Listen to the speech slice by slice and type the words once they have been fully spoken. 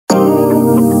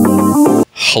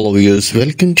Hello viewers,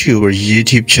 welcome to our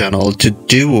YouTube channel.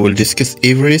 Today we will discuss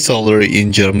average salary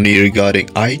in Germany regarding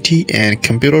IT and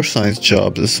computer science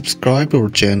jobs. Subscribe to our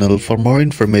channel for more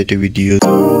informative videos.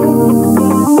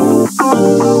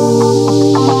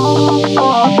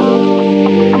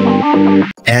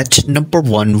 At number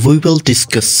 1, we will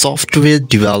discuss software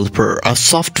developer. A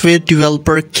software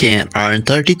developer can earn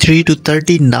 33 to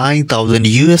 39,000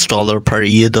 US dollar per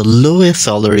year, the lowest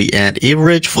salary, and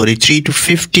average 43 to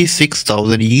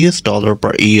 56,000 US dollar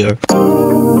per year.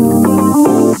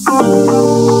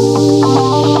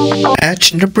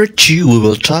 At number 2, we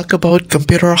will talk about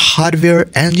computer hardware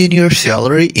engineer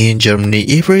salary in Germany.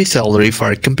 Average salary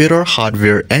for a computer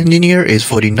hardware engineer is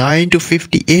 49 to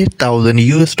 58,000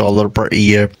 US dollar per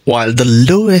year, while the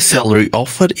lowest salary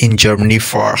offered in Germany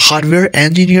for hardware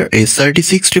engineer is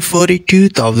 36 to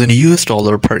 42,000 US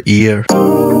dollar per year.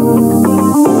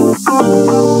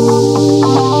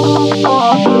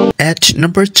 At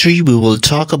number 3, we will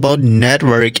talk about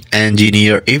network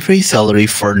engineer. Average salary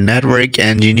for network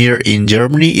engineer in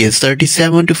Germany is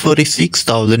 37 to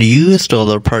 46,000 US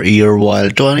dollar per year, while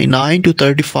 29 to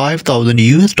 35,000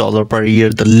 US dollar per year,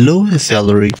 the lowest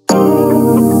salary.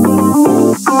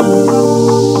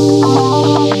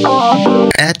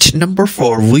 At number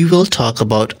 4, we will talk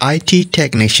about IT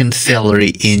technician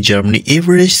salary in Germany.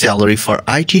 Average salary for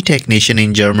IT technician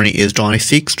in Germany is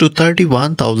 26 to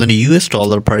 31,000 US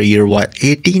dollar per year, while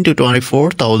 18 to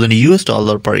 24,000 US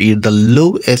dollar per year, the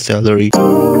lowest salary.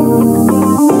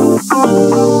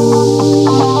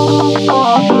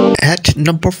 At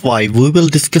number 5, we will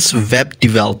discuss web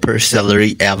developer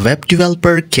salary. A web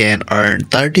developer can earn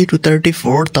 30 to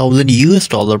 34,000 US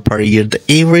dollar per year, the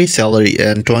average salary,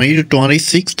 and 20 to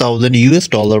 26,000 US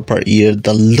dollar per year,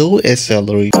 the lowest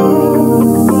salary.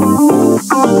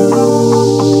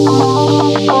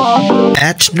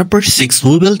 At number 6,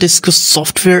 we will discuss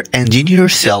software engineer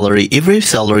salary. Average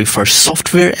salary for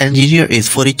software engineer is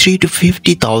 43 to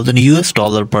 50,000 US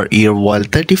dollar per year, while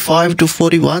 35 to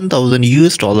 41,000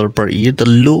 US dollar per year, the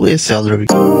lowest salary.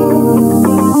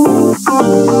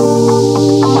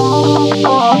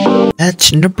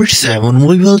 At number 7,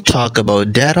 we will talk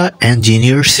about data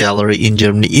engineer salary in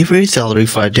Germany. Average salary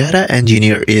for data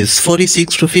engineer is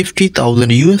 46 to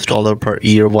 50,000 US dollar per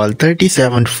year, while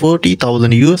 37 to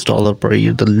 40,000 US dollar per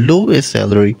year, the lowest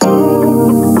salary.